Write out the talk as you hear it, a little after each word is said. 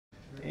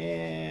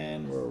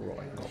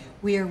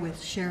We are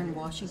with Sharon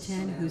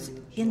Washington, who's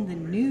in the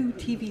new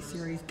TV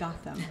series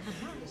Gotham.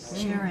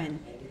 Sharon,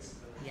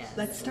 Yes.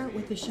 let's start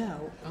with the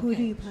show. Okay. Who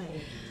do you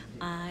play?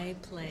 I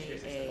play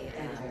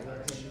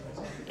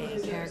a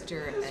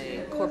character,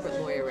 a corporate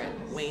lawyer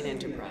at Wayne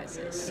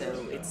Enterprises.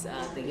 So it's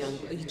the young.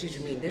 Did you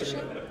mean this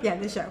show? Yeah,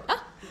 the show.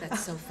 Ah,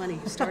 that's so funny.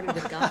 You started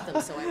with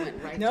Gotham, so I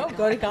went right. No, to Gotham.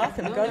 go to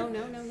Gotham. No, Go no, to-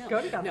 no, no, no.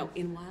 go to Gotham. No,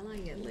 in While I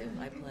Yet Live,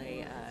 I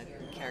play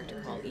a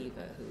character called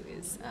Eva, who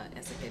is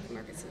S.A.P.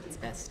 Murchison's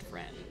best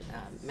friend.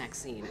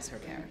 Maxine is her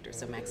character.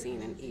 So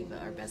Maxine and Eva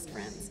are best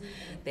friends.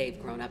 They've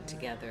grown up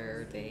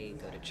together. They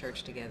go to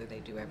church together. They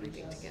do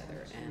everything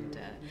together, and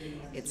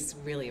it's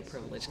really a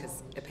privilege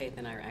because Epeth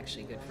and I are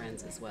actually good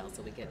friends as well.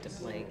 So we get to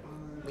play.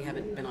 We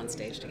haven't been on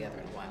stage together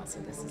in a while, so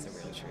this is a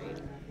real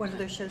treat. What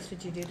other shows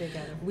did you do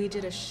together? We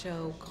did a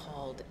show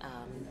called,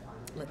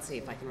 let's see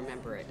if I can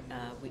remember it.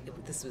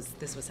 This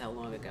was how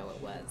long ago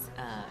it was.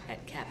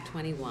 At Cap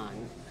 21.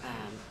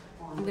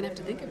 I'm gonna have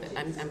to think of it.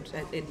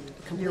 It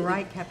completely. You're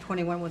right. Cap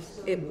 21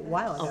 was a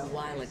while ago. A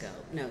while ago.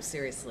 No,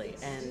 seriously.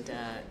 And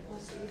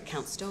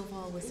Count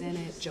Stovall was in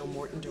it. Joe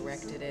Morton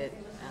directed it.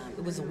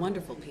 It was a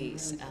wonderful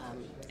piece.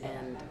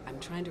 And I'm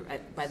trying to.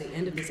 By the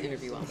end of this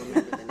interview, I'll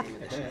remember the name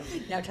of the show.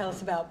 Now tell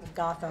us about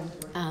Gotham.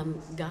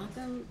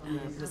 Gotham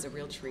was a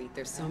real treat.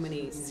 There's so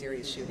many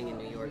series shooting in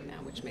New York now,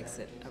 which makes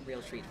it a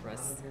real treat for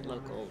us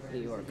local New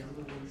York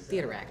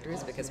theater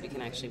actors because we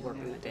can actually work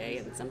in the day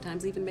and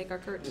sometimes even make our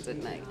curtains at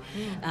night.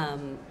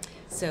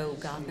 So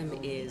Gotham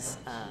is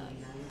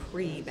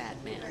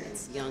pre-Batman.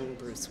 It's young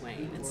Bruce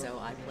Wayne, and so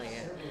I play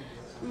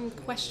a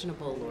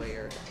questionable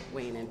lawyer at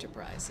Wayne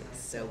Enterprises.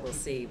 So we'll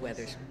see what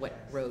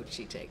road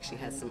she takes. She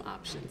has some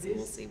options, and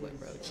we'll see what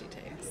road she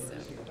takes. So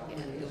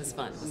yeah, it was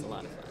fun. It was a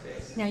lot of fun.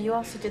 Now you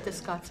also did the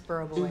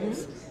Scottsboro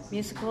Boys.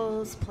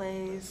 Musicals,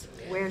 plays.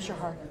 Where's your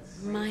heart?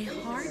 My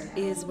heart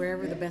is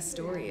wherever the best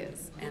story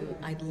is, and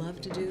I'd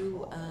love to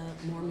do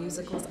more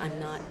musicals. I'm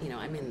not,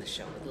 I'm in the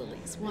show with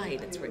Lily's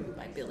White. It's written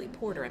by Billy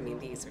Porter. I mean,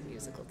 these are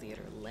musical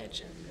theater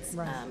legends.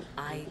 Right.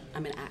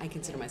 I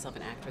consider myself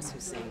an actress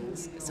who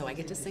sings, so I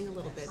get to sing a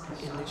little bit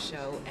in this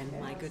show, and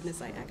my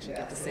goodness, I actually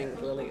get to sing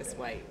with Lily's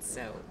White.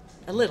 So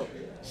a little.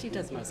 She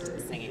does most of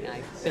the singing.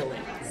 I fill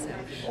in. So,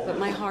 but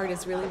my heart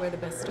is really where the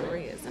best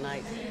story is, and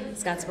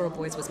Scottsboro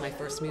Boys was my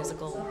first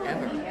musical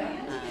ever.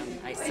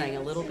 I sang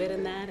a little bit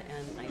in that,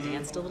 and I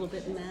danced a little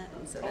bit in that,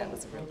 and so that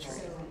was a real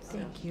treat.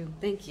 Thank you.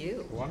 Thank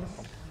you.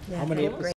 Wonderful. Yeah, How many great.